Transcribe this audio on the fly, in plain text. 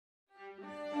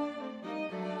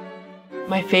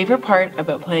My favorite part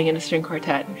about playing in a string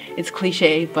quartet, it's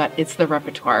cliche, but it's the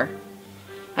repertoire.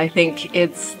 I think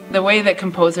it's the way that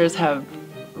composers have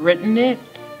written it.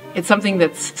 It's something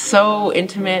that's so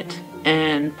intimate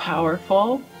and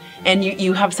powerful. And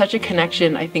you have such a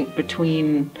connection, I think,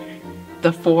 between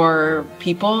the four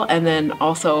people and then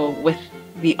also with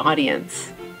the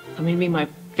audience. So maybe my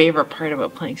favorite part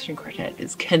about playing string quartet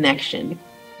is connection.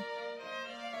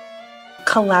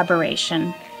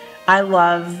 Collaboration. I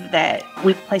love that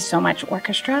we play so much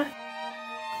orchestra,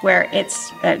 where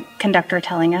it's a conductor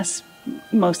telling us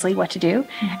mostly what to do.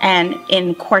 And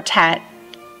in quartet,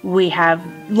 we have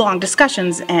long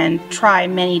discussions and try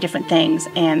many different things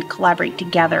and collaborate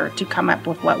together to come up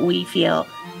with what we feel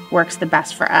works the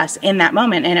best for us in that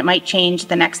moment. And it might change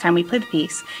the next time we play the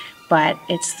piece, but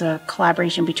it's the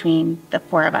collaboration between the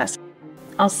four of us.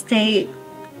 I'll stay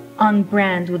on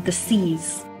brand with the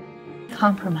C's.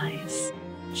 Compromise.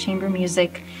 Chamber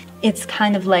music, it's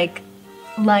kind of like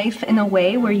life in a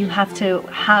way where you have to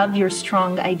have your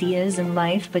strong ideas in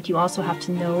life, but you also have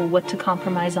to know what to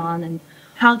compromise on and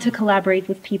how to collaborate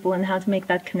with people and how to make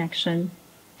that connection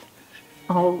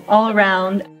all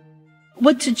around.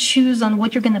 What to choose on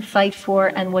what you're going to fight for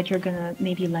and what you're going to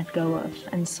maybe let go of.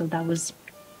 And so that was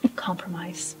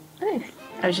compromise.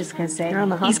 I was just going to say,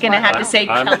 he's going to have to say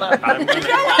cello.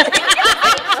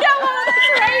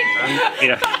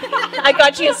 I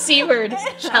got you a C word,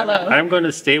 cello. I'm going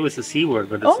to stay with the C word,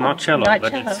 but it's not cello,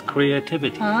 but cello. it's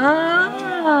creativity.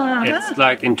 Ah. It's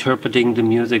like interpreting the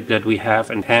music that we have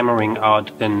and hammering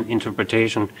out an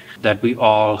interpretation that we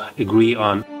all agree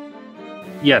on.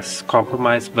 Yes,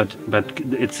 compromise, but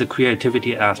it's the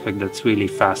creativity aspect that's really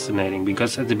fascinating,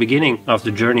 because at the beginning of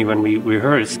the journey when we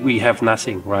rehearse, we have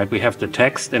nothing, right? We have the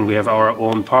text and we have our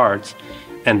own parts,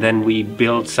 and then we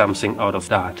build something out of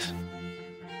that.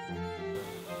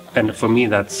 And for me,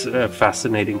 that's a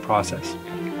fascinating process.